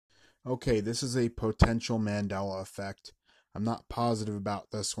Okay, this is a potential Mandela effect. I'm not positive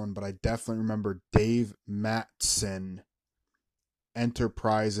about this one, but I definitely remember Dave Madsen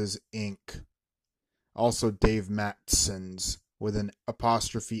Enterprises Inc. Also Dave Matson's with an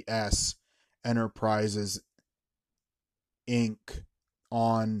apostrophe S Enterprises Inc.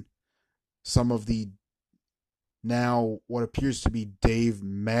 on some of the now what appears to be Dave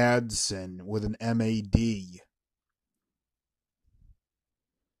Madsen with an MAD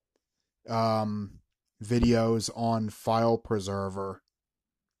um, videos on File Preserver.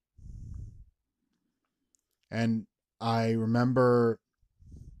 And I remember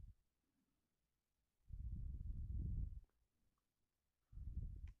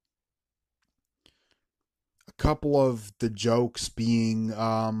a couple of the jokes being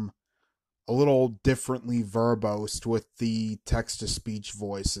a little differently verbosed with the text to speech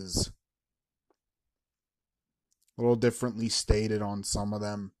voices. A little differently stated on some of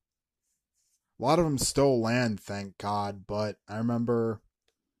them. A lot of them still land, thank God, but I remember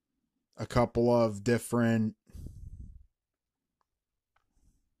a couple of different.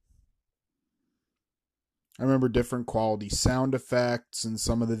 I remember different quality sound effects in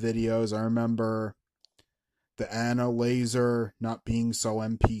some of the videos. I remember the Anna laser not being so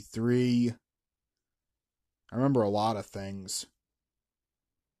MP3. I remember a lot of things.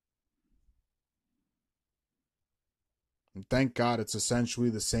 And thank God it's essentially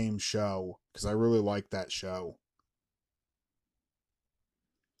the same show, because I really like that show.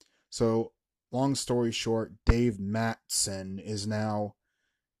 So, long story short, Dave Matsen is now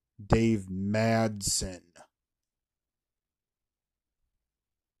Dave Madsen.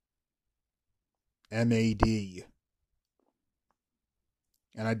 MAD.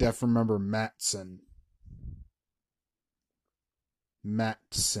 And I definitely remember Matson.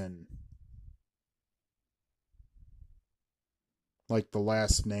 Matson. Like the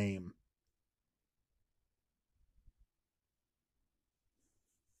last name.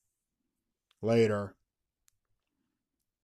 Later.